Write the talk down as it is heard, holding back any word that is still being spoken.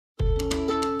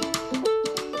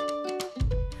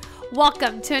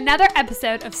Welcome to another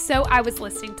episode of So I Was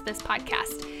Listening to This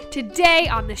podcast. Today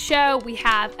on the show, we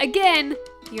have, again,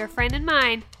 your friend and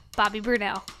mine, Bobby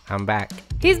Brunell. I'm back.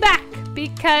 He's back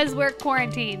because we're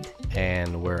quarantined.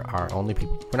 And we're our only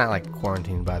people. We're not like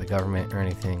quarantined by the government or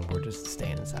anything. We're just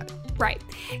staying inside. Right.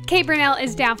 Kate Brunell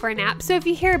is down for a nap, so if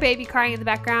you hear a baby crying in the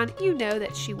background, you know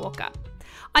that she woke up.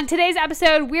 On today's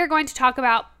episode, we're going to talk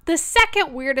about the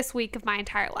second weirdest week of my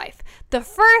entire life. The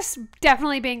first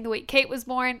definitely being the week Kate was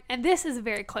born, and this is a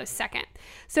very close second.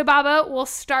 So, Baba, we'll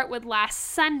start with last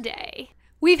Sunday.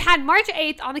 We've had March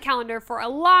 8th on the calendar for a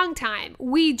long time.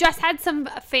 We just had some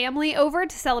family over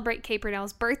to celebrate Kate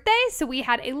Brunell's birthday, so we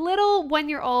had a little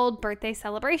one-year-old birthday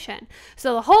celebration.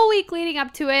 So the whole week leading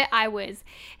up to it, I was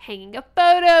hanging a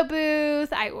photo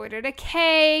booth, I ordered a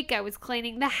cake, I was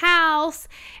cleaning the house,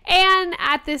 and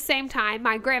at the same time,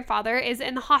 my grandfather is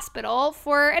in the hospital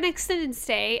for an extended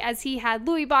stay as he had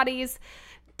Lewy bodies,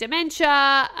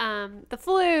 dementia, the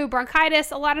flu,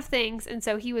 bronchitis, a lot of things. And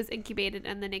so he was incubated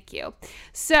in the NICU.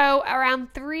 So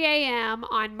around 3 a.m.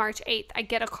 on March 8th, I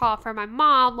get a call from my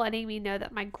mom letting me know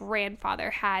that my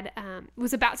grandfather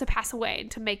was about to pass away and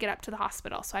to make it up to the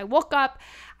hospital. So I woke up,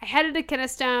 I headed to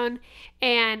Kennestone,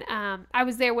 and I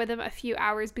was there with him a few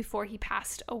hours before he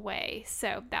passed away.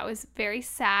 So that was very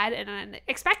sad and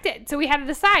unexpected. So we had to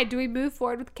decide, do we move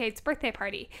forward with Kate's birthday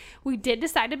party? We did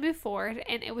decide to move forward,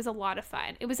 and it was a lot of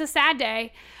fun. It was a sad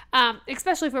day,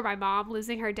 especially for my mom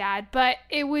losing her dad, but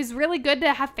it was really good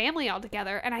to have family all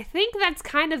together. And I think that's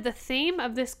kind of the theme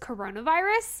of this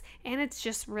coronavirus. And it's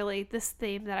just really this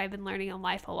theme that I've been learning in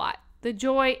life a lot, the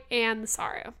joy and the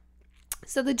sorrow.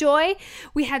 So the joy,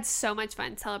 we had so much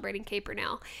fun celebrating Kate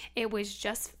Brunell. It was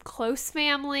just close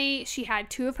family. She had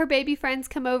two of her baby friends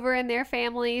come over and their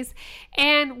families,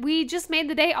 and we just made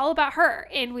the day all about her.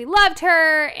 And we loved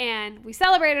her, and we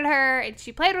celebrated her, and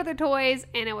she played with her toys,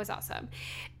 and it was awesome.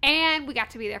 And we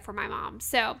got to be there for my mom.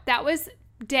 So that was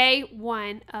day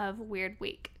one of Weird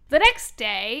Week. The next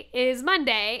day is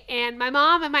Monday, and my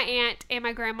mom and my aunt and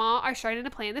my grandma are starting to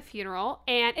plan the funeral,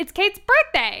 and it's Kate's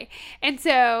birthday. And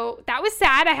so that was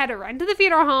sad. I had to run to the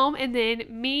funeral home, and then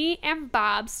me and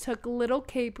Bobs took little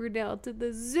Kate Brunell to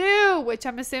the zoo, which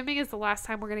I'm assuming is the last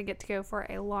time we're going to get to go for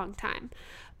a long time.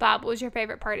 Bob, what was your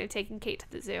favorite part of taking Kate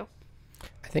to the zoo?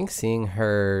 I think seeing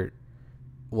her,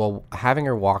 having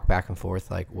her walk back and forth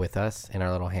like with us in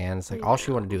our little hands, like all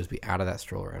she wanted to do was be out of that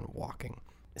stroller and walking.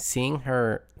 Seeing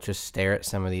her just stare at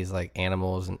some of these like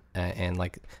animals and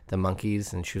like the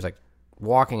monkeys, and she was like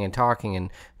walking and talking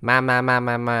and ma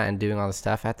and doing all the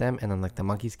stuff at them, and then like the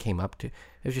monkeys came up to. It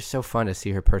was just so fun to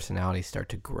see her personality start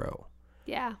to grow.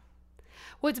 Yeah.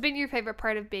 What's been your favorite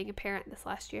part of being a parent this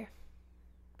last year?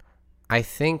 I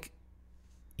think,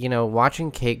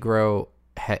 watching Kate grow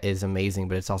is amazing,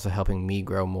 but it's also helping me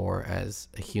grow more as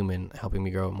a human, helping me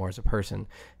grow more as a person,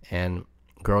 and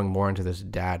growing more into this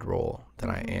dad role that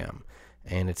I am.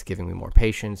 And it's giving me more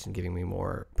patience and giving me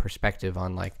more perspective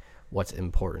on like what's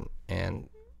important. And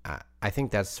I think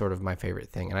that's sort of my favorite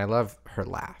thing. And I love her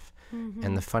laugh.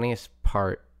 And the funniest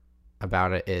part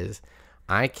about it is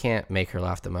I can't make her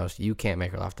laugh the most. You can't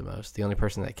make her laugh the most. The only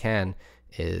person that can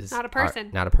is not a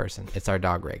person. Not a person. It's our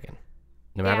dog Reagan.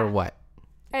 No matter what.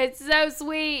 It's so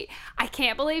sweet. I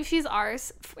can't believe she's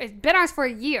ours. It's been ours for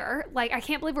a year. Like, I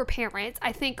can't believe we're parents.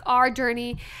 I think our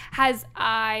journey has,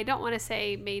 I don't want to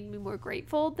say made me more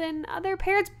grateful than other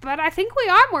parents, but I think we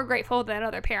are more grateful than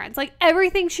other parents. Like,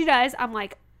 everything she does, I'm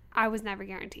like, I was never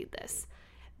guaranteed this.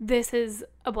 This is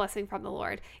a blessing from the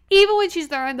Lord. Even when she's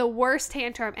throwing the worst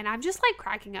tantrum, and I'm just like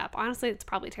cracking up. Honestly, it's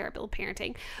probably terrible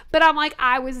parenting, but I'm like,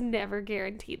 I was never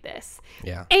guaranteed this.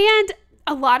 Yeah. And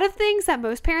a lot of things that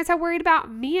most parents are worried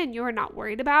about, me and you are not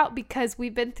worried about because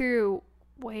we've been through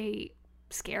way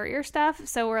scarier stuff.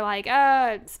 So we're like,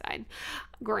 it's fine.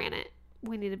 Granted,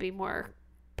 we need to be more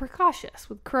precautious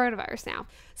with coronavirus now.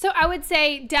 So I would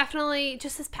say definitely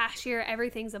just this past year,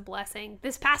 everything's a blessing.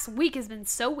 This past week has been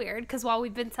so weird because while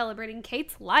we've been celebrating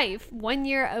Kate's life, 1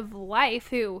 year of life,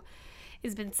 who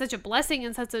has been such a blessing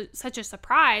and such a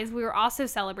surprise, we were also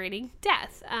celebrating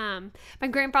death. My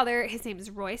grandfather, his name is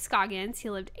Roy Scoggins.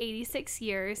 He lived 86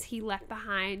 years. He left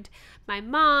behind my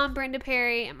mom, Brenda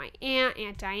Perry, and my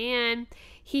Aunt Diane.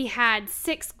 He had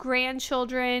 6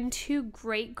 grandchildren, 2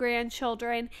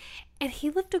 great-grandchildren, and he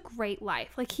lived a great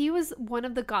life. Like, he was one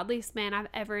of the godliest men I've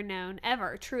ever known,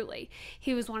 ever, truly.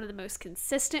 He was one of the most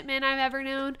consistent men I've ever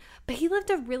known, but he lived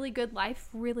a really good life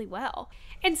really well.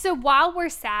 And so while we're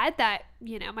sad that,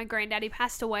 my granddaddy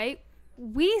passed away,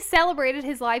 we celebrated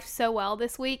his life so well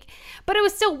this week, but it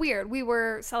was still weird. We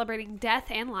were celebrating death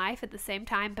and life at the same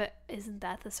time, but isn't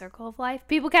that the circle of life?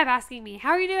 People kept asking me,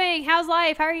 how are you doing? How's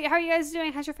life? How are you guys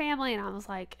doing? How's your family? And I was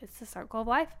like, it's the circle of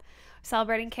life.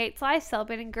 Celebrating Kate's life,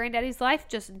 celebrating Granddaddy's life,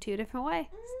 just in 2 different ways.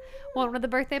 One with the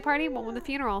birthday party, one with the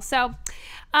funeral. So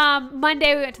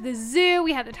Monday we went to the zoo.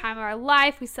 We had the time of our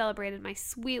life. We celebrated my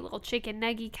sweet little chicken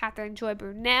nuggie, Catherine Joy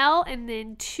Brunel. And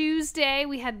then Tuesday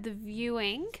we had the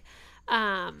viewing.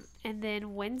 And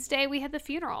then Wednesday we had the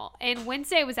funeral. And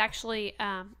Wednesday was actually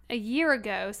a year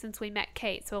ago since we met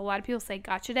Kate. So a lot of people say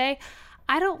gotcha day.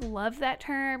 I don't love that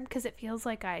term because it feels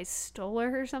like I stole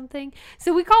her or something.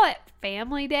 So we call it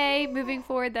family day moving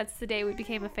forward. That's the day we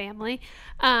became a family.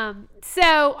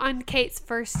 So on Kate's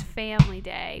first family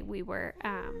day, we were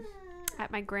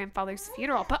at my grandfather's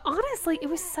funeral. But honestly, it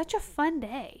was such a fun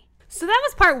day. So that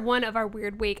was part 1 of our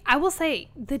weird week. I will say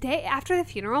the day after the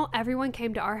funeral, everyone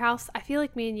came to our house. I feel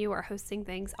like me and you are hosting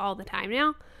things all the time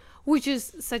now, which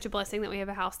is such a blessing that we have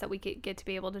a house that we get to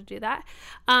be able to do that.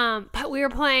 But we were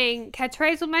playing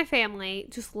catchphrase with my family,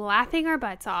 just laughing our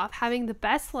butts off, having the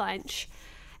best lunch.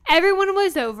 Everyone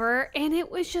was over, and it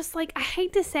was just like, I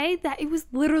hate to say that it was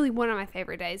literally one of my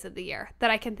favorite days of the year that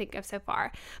I can think of so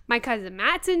far. My cousin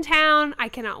Matt's in town. I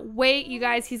cannot wait. You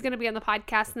guys, he's going to be on the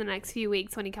podcast in the next few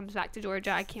weeks when he comes back to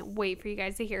Georgia. I can't wait for you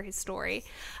guys to hear his story.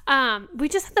 We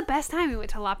just had the best time. We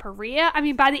went to La Paria. I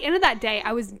mean, by the end of that day,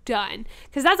 I was done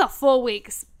because that's a full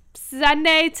week.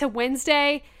 Sunday to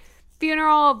Wednesday,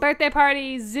 funeral, birthday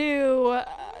party, zoo,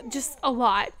 just a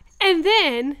lot. And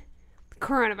then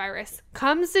coronavirus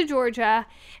comes to Georgia,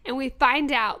 and we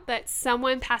find out that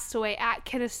someone passed away at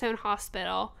Keystone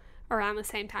Hospital around the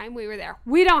same time we were there.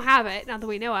 We don't have it, not that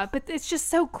we know of, but it's just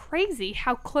so crazy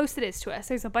how close it is to us.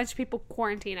 There's a bunch of people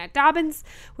quarantined at Dobbins,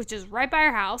 which is right by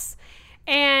our house,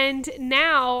 and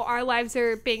now our lives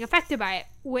are being affected by it,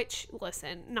 which,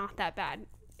 listen, not that bad.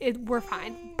 We're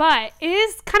fine, but it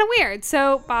is kind of weird.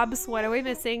 So, Bobs, what are we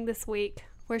missing this week?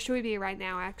 Where should we be right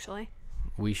now, actually?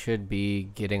 We should be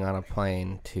getting on a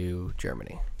plane to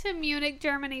Germany. To Munich,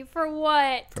 Germany. For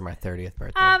what? For my 30th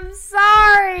birthday. I'm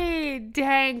sorry.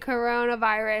 Dang,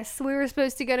 coronavirus. We were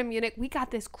supposed to go to Munich. We got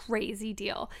this crazy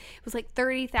deal. It was like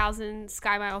 30,000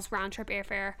 Sky Miles round trip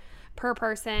airfare per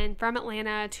person from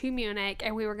Atlanta to Munich,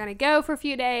 and we were going to go for a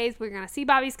few days. We were going to see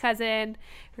Bobby's cousin.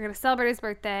 We were going to celebrate his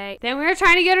birthday. Then we were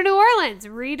trying to go to New Orleans,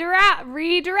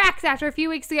 redirect. After a few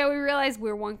weeks ago, we realized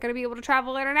we weren't going to be able to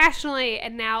travel internationally,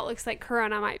 and now it looks like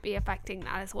Corona might be affecting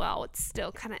that as well. It's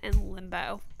still kind of in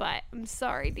limbo, but I'm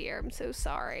sorry, dear. I'm so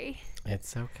sorry.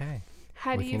 It's okay.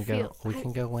 How do you feel? We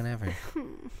can go whenever.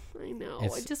 I know.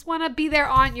 I just want to be there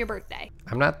on your birthday.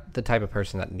 I'm not the type of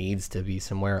person that needs to be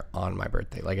somewhere on my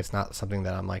birthday. Like, it's not something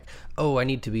that I'm like, oh, I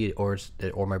need to be, or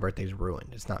my birthday's ruined.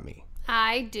 It's not me.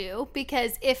 I do,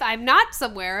 because if I'm not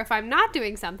somewhere, if I'm not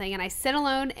doing something, and I sit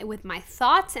alone with my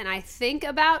thoughts and I think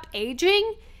about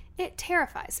aging, it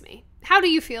terrifies me. How do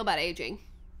you feel about aging?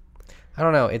 I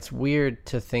don't know. It's weird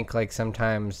to think, like,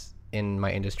 sometimes in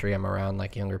my industry, I'm around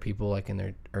like younger people, like in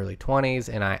their early 20s,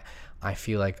 and I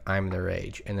feel like I'm their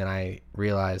age. And then I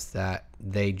realize that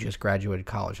they just graduated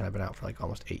college, and I've been out for like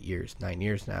almost 9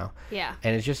 years now. Yeah.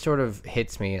 And it just sort of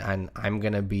hits me, and I'm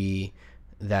going to be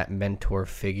that mentor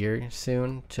figure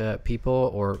soon to people,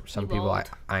 or some people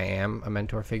I am a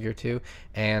mentor figure to.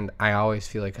 And I always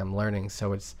feel like I'm learning.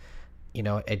 So it's, you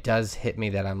know, it does hit me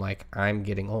that I'm like, I'm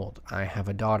getting old. I have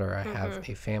a daughter. I have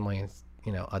a family, and,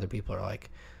 you know, other people are like,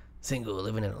 single,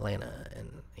 living in Atlanta, and,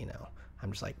 you know, I'm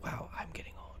just like, wow, I'm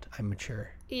getting old. I'm mature.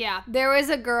 Yeah, there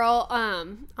was a girl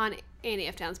on Annie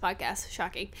F. Town's podcast,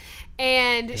 shocking,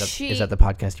 and is that the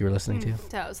podcast you were listening to?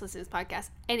 So I was listening to this podcast.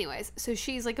 Anyways, so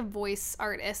she's like a voice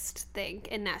artist thing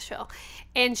in Nashville,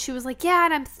 and she was like, yeah,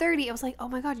 and I'm 30. I was like, oh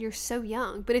my God, you're so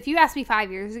young. But if you asked me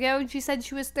 5 years ago and she said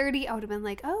she was 30, I would have been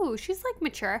like, oh, she's like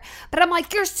mature. But I'm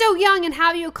like, you're so young, and how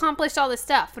have you accomplished all this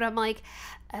stuff? But I'm like,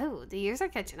 oh, the years are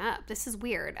catching up. This is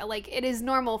weird. Like, it is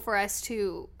normal for us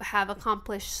to have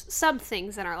accomplished some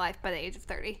things in our life by the age of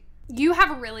 30. You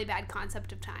have a really bad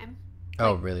concept of time.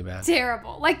 Oh, really bad.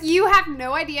 Terrible. Like, you have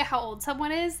no idea how old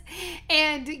someone is,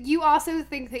 and you also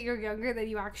think that you're younger than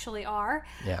you actually are.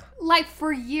 Yeah. Like,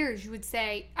 for years, you would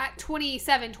say, at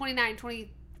 27, 29,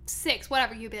 26,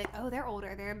 whatever, you'd be like, oh, they're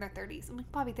older. They're in their 30s. I'm like,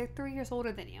 Bobby, they're 3 years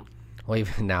older than you. Well,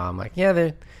 even now, I'm like, yeah,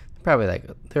 they're probably like,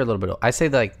 they're a little bit, I say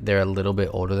like they're a little bit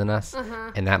older than us,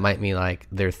 and that might mean like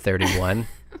they're 31.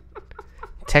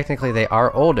 Technically, they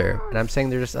are older, and I'm saying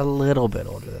they're just a little bit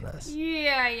older than us.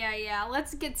 Yeah.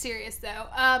 Let's get serious, though.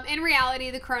 In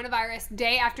reality, the coronavirus,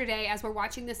 day after day, as we're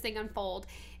watching this thing unfold,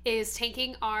 is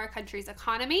tanking our country's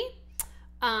economy.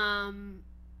 And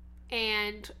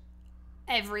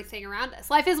everything around us.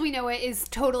 Life as we know it is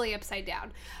totally upside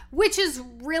down, which is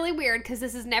really weird because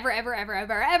this has never, ever, ever,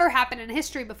 ever, ever happened in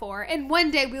history before. And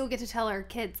one day we will get to tell our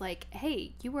kids, like,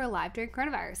 hey, you were alive during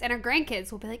coronavirus. And our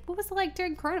grandkids will be like, what was it like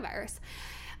during coronavirus?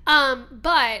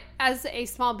 But as a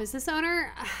small business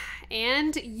owner,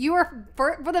 and you are,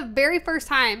 for the very first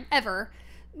time ever,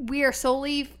 we are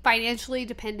solely financially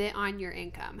dependent on your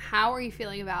income. How are you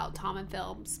feeling about Tom and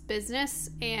Phil's business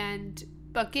and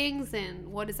bookings, and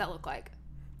what does that look like?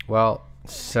 Well,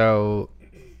 so,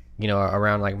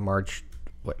 around like March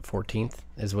 14th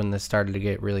is when this started to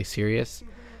get really serious.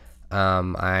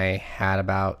 I had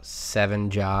about 7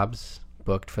 jobs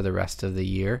booked for the rest of the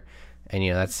year. And,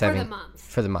 that's 7 for the month.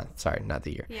 For the month. Sorry, not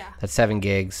the year. Yeah. That's 7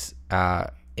 gigs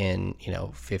in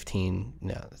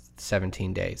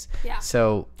 17 days. Yeah.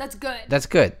 So that's good. That's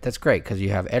good. That's great because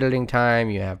you have editing time,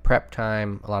 you have prep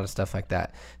time, a lot of stuff like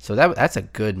that. So that's a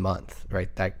good month,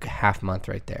 right? That half month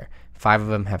right there. 5 of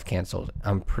them have canceled.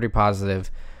 I'm pretty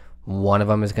positive one of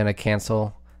them is going to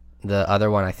cancel. The other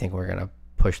one, I think we're going to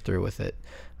push through with it.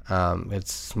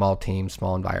 It's small team,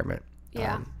 small environment.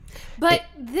 Yeah. But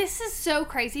this is so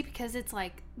crazy because it's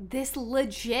like this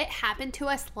legit happened to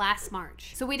us last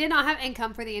March. So we did not have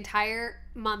income for the entire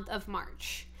month of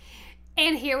March.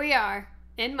 And here we are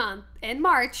in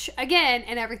March again,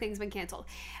 and everything's been canceled.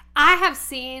 I have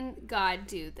seen God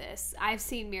do this. I've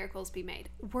seen miracles be made.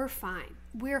 We're fine.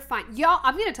 We're fine. Y'all,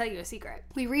 I'm going to tell you a secret.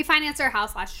 We refinanced our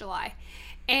house last July,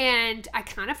 and I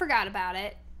kind of forgot about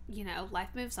it. Life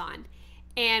moves on.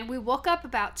 And we woke up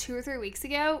about 2 or 3 weeks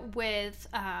ago with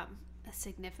a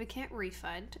significant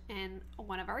refund in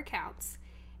one of our accounts.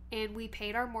 And we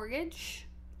paid our mortgage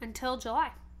until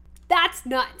July. That's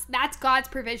nuts. That's God's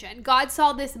provision. God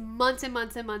saw this months and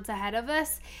months and months ahead of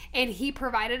us, and he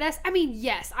provided us. I mean,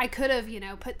 yes, I could have,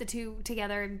 put the two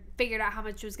together and figured out how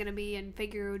much it was going to be and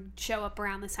figured it would show up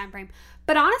around this time frame.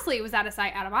 But honestly, it was out of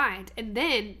sight, out of mind. And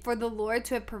then for the Lord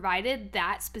to have provided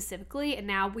that specifically, and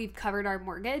now we've covered our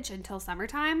mortgage until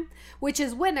summertime, which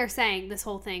is when they're saying this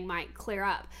whole thing might clear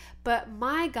up. But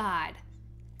my God,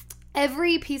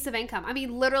 every piece of income. I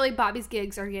mean, literally Bobby's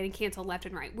gigs are getting canceled left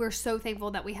and right. We're so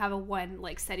thankful that we have a one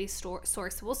steady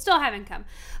source. We'll still have income.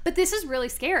 But this is really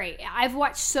scary. I've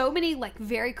watched so many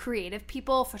very creative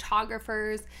people,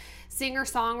 photographers,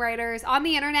 singer-songwriters on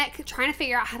the internet trying to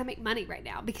figure out how to make money right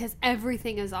now because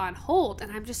everything is on hold.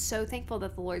 And I'm just so thankful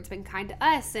that the Lord's been kind to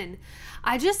us. And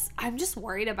I'm just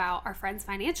worried about our friends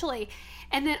financially.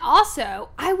 And then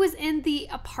also, I was in the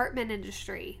apartment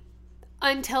industry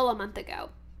until a month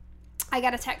ago. I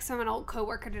got a text from an old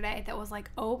coworker today that was like,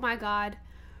 oh my God,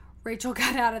 Rachel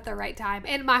got out at the right time.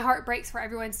 And my heart breaks for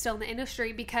everyone still in the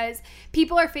industry because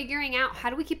people are figuring out, how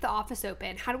do we keep the office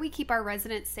open? How do we keep our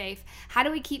residents safe? How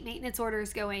do we keep maintenance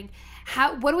orders going?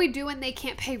 What do we do when they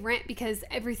can't pay rent because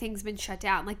everything's been shut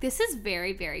down? This is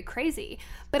very, very crazy.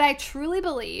 But I truly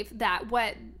believe that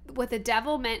what the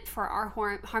devil meant for our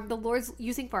harm, the Lord's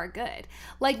using for our good.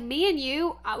 Me and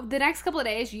you, the next couple of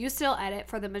days, you still edit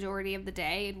for the majority of the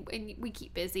day, and we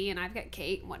keep busy, and I've got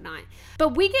Kate and whatnot.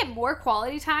 But we get more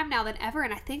quality time now than ever,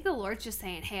 and I think the Lord's just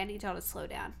saying, hey, I need y'all to slow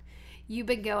down. You've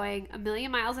been going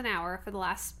 1,000,000 miles an hour for the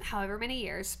last however many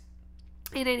years.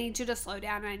 And I need you to slow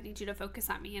down, and I need you to focus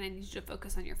on me, and I need you to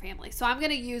focus on your family. So I'm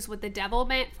going to use what the devil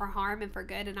meant for harm and for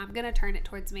good, and I'm going to turn it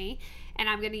towards me, and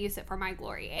I'm going to use it for my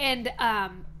glory. And,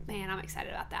 man, I'm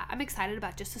excited about that. I'm excited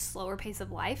about just a slower pace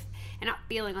of life and not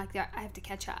feeling like I have to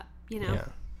catch up, Yeah.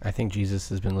 I think Jesus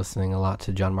has been listening a lot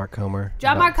to John Mark Comer.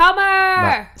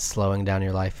 About slowing down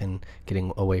your life and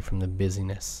getting away from the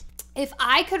busyness. If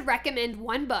I could recommend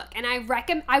one book, and I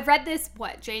read this,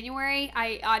 January,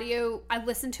 I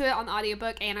listened to it on the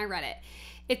audiobook and I read it.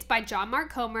 It's by John Mark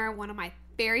Comer, one of my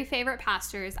very favorite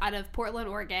pastors out of Portland,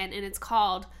 Oregon, and it's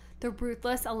called The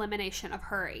Ruthless Elimination of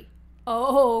Hurry.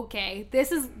 Oh, okay.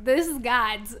 This is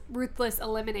God's ruthless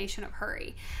elimination of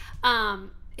hurry.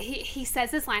 He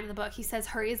says this line in the book. He says,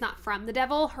 hurry is not from the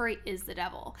devil, hurry is the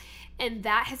devil. And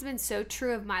that has been so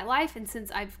true of my life. And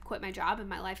since I've quit my job and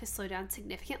my life has slowed down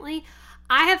significantly,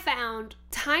 I have found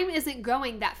time isn't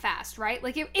going that fast, right?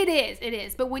 It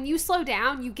is. But when you slow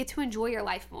down, you get to enjoy your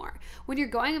life more. When you're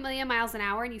going 1,000,000 miles an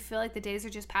hour and you feel like the days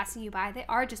are just passing you by, they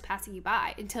are just passing you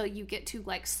by until you get to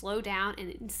slow down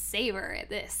and savor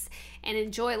this and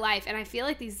enjoy life. And I feel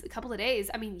like these couple of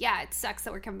days, it sucks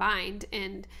that we're combined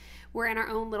and we're in our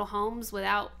own little homes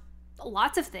without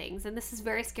lots of things. And this is a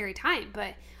very scary time.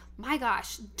 But my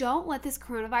gosh, don't let this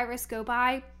coronavirus go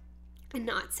by and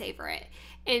not savor it.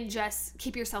 And just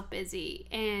keep yourself busy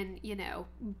and,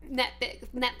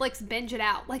 Netflix binge it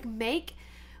out. Make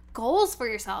goals for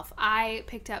yourself. I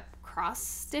picked up cross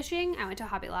stitching. I went to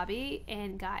Hobby Lobby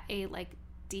and got a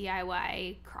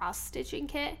DIY cross stitching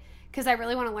kit because I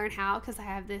really want to learn how, because I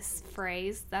have this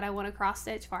phrase that I want to cross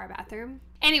stitch for our bathroom.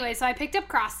 Anyway, so I picked up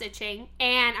cross stitching,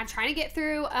 and I'm trying to get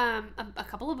through a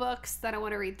couple of books that I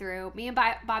want to read through. Me and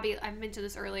Bobby, I mentioned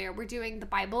this earlier, we're doing the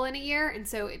Bible in a year, and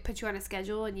so it puts you on a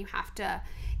schedule, and you have to,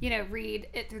 read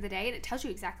it through the day, and it tells you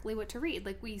exactly what to read.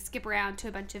 Like, we skip around to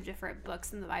a bunch of different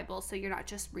books in the Bible, so you're not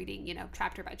just reading,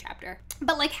 chapter by chapter.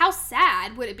 But, like, how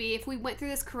sad would it be if we went through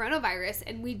this coronavirus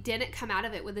and we didn't come out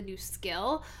of it with a new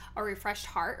skill, a refreshed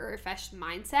heart, or a refreshed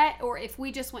mindset, or if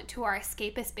we just went to our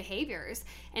escapist behaviors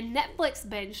and Netflix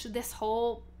binged this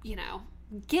whole,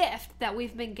 gift that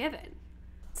we've been given.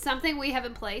 Something we have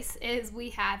in place is we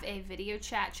have a video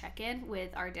chat check-in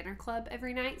with our dinner club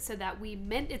every night, so that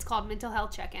it's called mental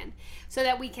health check-in, so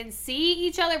that we can see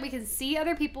each other, we can see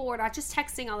other people, we're not just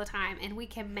texting all the time, and we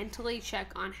can mentally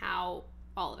check on how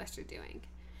all of us are doing,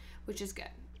 which is good.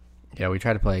 Yeah, we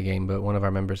tried to play a game, but one of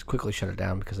our members quickly shut it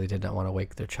down because they did not want to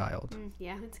wake their child.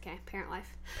 Yeah, it's okay. Parent life.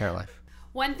 Parent life.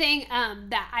 One thing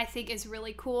that I think is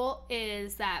really cool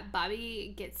is that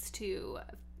Bobby gets to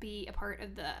be a part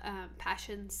of the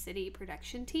Passion City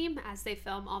production team as they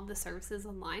film all the services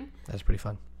online. That's pretty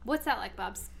fun. What's that like,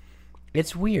 Bobs?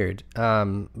 It's weird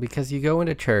because you go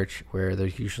into church where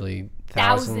there's usually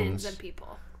thousands of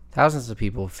people. Thousands of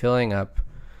people filling up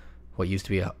what used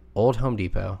to be an old Home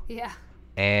Depot. Yeah.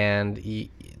 And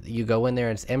you go in there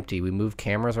and it's empty. We moved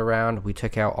cameras around. We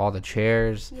took out all the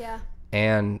chairs. Yeah.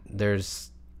 And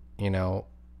there's,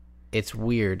 it's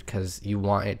weird because you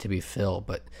want it to be filled.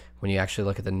 But when you actually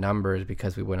look at the numbers,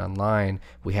 because we went online,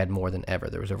 we had more than ever.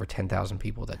 There was over 10,000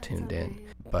 people that tuned in.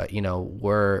 But,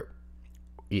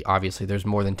 obviously there's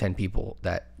more than 10 people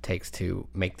that takes to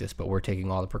make this. But we're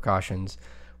taking all the precautions.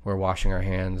 We're washing our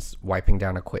hands, wiping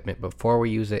down equipment before we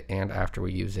use it and after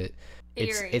we use it.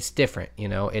 It's different,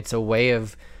 It's a way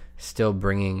of still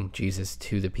bringing Jesus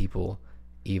to the people,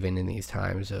 even in these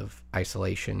times of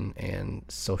isolation and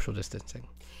social distancing.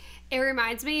 It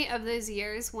reminds me of those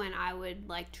years when I would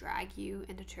drag you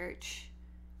into church,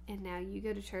 and now you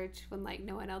go to church when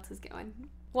no one else is going.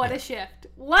 What a shift.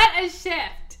 What a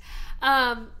shift.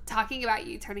 Talking about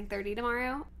you turning 30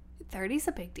 tomorrow. 30's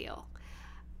a big deal.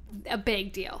 A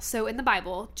big deal. So in the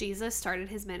Bible, Jesus started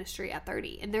his ministry at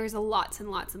 30, and there's lots and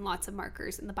lots and lots of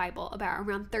markers in the Bible about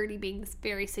around 30 being this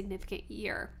very significant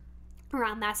year.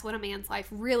 Around that's when a man's life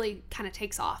really kind of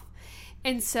takes off.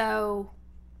 And so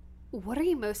what are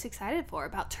you most excited for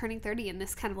about turning 30 in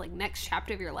this kind of next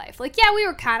chapter of your life? Yeah, we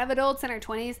were kind of adults in our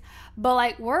 20s,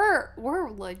 but we're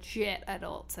legit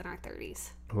adults in our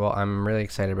 30s. Well, I'm really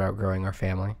excited about growing our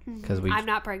family because I'm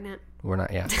not pregnant. We're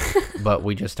not yet, but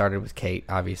we just started with Kate,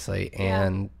 obviously,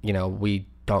 and we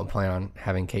don't plan on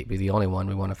having Kate be the only one.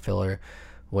 We want to fill her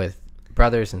with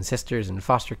brothers and sisters and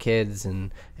foster kids,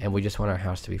 and we just want our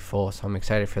house to be full. So I'm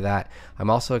excited for that. I'm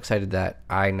also excited that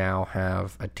I now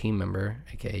have a team member,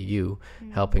 aka you,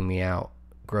 helping me out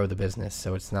grow the business.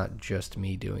 So it's not just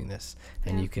me doing this,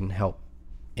 and you can help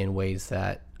in ways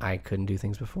that I couldn't do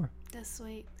things before. That's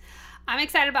sweet. I'm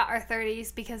excited about our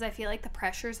 30s because I feel like the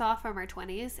pressure's off from our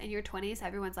 20s. In your 20s,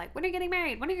 everyone's like, when are you getting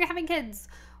married? When are you having kids?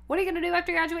 What are you going to do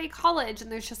after you graduate college?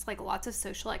 And there's just lots of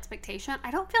social expectation.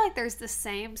 I don't feel like there's the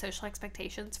same social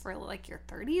expectations for your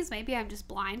 30s. Maybe I'm just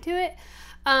blind to it.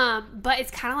 But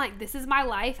it's kind of this is my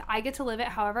life. I get to live it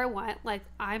however I want.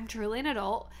 I'm truly an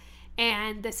adult.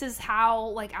 And this is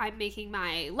how I'm making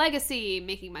my legacy,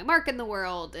 making my mark in the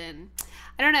world. And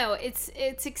I don't know.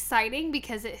 It's exciting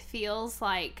because it feels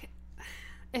like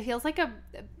a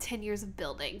 10 years of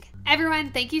building.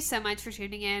 Everyone, thank you so much for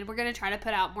tuning in. We're going to try to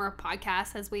put out more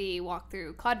podcasts as we walk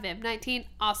through CODVIB-19.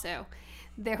 Also,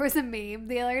 there was a meme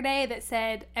the other day that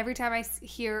said, every time I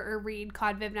hear or read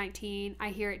CODVIB-19, I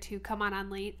hear it to Come on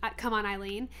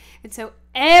Eileen. And so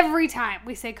every time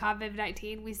we say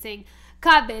CODVIB-19, we sing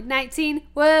CODVIB-19,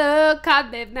 whoa,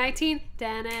 CODVIB-19,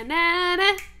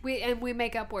 da-na-na-na. We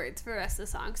make up words for the rest of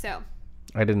the song. So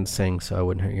I didn't sing, so I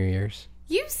wouldn't hurt your ears.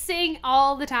 You sing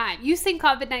all the time. You sing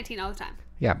COVID-19 all the time.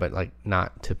 Yeah, but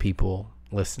not to people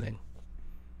listening.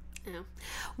 Oh.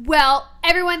 Well,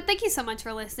 everyone, thank you so much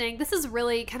for listening. This is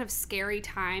really kind of scary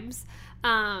times.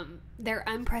 They're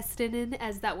unprecedented,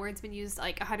 as that word's been used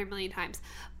 100 million times.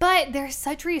 But there's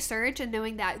such research in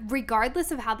knowing that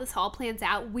regardless of how this all plans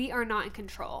out, we are not in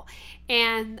control.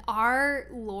 And our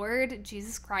Lord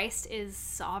Jesus Christ is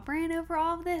sovereign over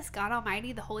all of this. God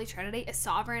Almighty, the Holy Trinity, is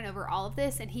sovereign over all of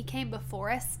this. And he came before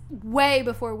us, way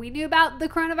before we knew about the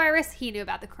coronavirus. He knew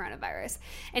about the coronavirus.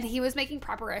 And he was making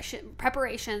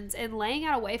preparations and laying laying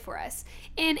out a way for us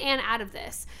in and out of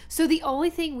this. So the only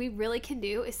thing we really can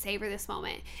do is savor this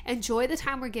moment, enjoy the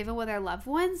time we're given with our loved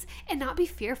ones, and not be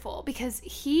fearful, because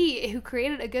he who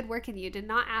created a good work in you did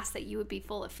not ask that you would be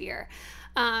full of fear.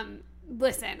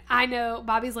 Listen, I know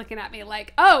Bobby's looking at me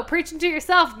like, oh, preaching to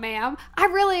yourself, ma'am. I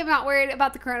really am not worried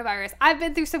about the coronavirus. I've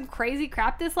been through some crazy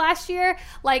crap this last year.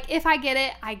 Like, if I get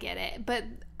it, I get it. But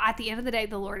at the end of the day,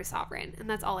 the Lord is sovereign, and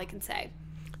that's all I can say.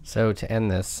 So to end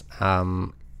this,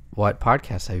 what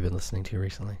podcasts have you been listening to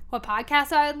recently? What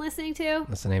podcast I've been listening to?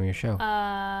 What's the name of your show?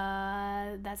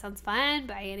 That Sounds Fun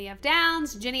by Annie F.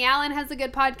 Downs. Jenny Allen has a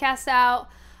good podcast out.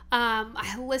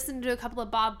 I listened to a couple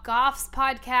of Bob Goff's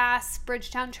podcasts,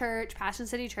 Bridgetown Church, Passion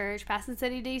City Church, Passion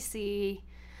City, DC.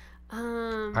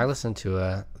 I listened to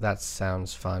a That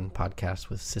Sounds Fun podcast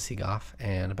with Sissy Goff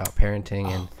and about parenting,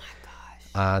 and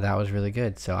that was really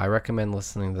good. So I recommend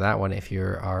listening to that one if you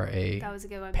are that was a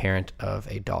good one. Parent of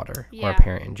a daughter or a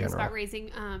parent in general. It's about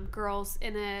raising girls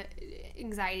in a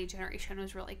anxiety generation. It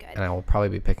was really good. And I will probably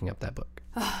be picking up that book.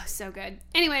 Oh, so good.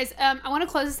 Anyways, I want to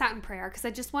close this out in prayer because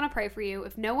I just want to pray for you.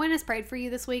 If no one has prayed for you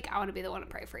this week, I want to be the one to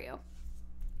pray for you.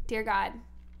 Dear God,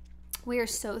 we are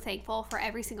so thankful for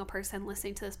every single person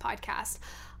listening to this podcast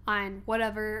on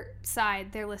whatever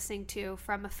side they're listening to,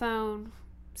 from a phone,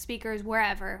 speakers,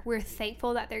 wherever. We're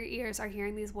thankful that their ears are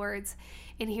hearing these words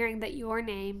and hearing that your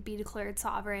name be declared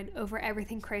sovereign over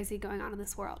everything crazy going on in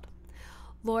this world.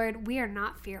 Lord, we are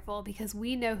not fearful because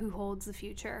we know who holds the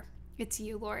future. It's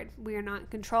you, Lord. We are not in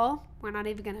control. We're not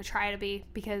even going to try to be,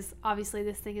 because obviously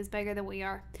this thing is bigger than we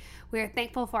are. We are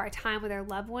thankful for our time with our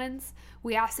loved ones.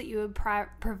 We ask that you would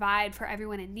provide for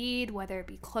everyone in need, whether it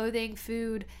be clothing,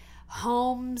 food,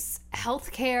 homes,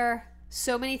 healthcare,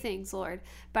 so many things, Lord.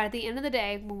 But at the end of the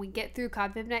day, when we get through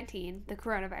COVID-19, the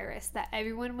coronavirus, that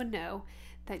everyone would know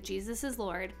that Jesus is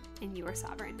Lord and you are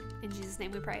sovereign. In Jesus'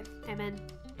 name we pray. Amen.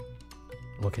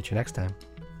 We'll catch you next time.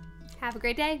 Have a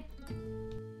great day.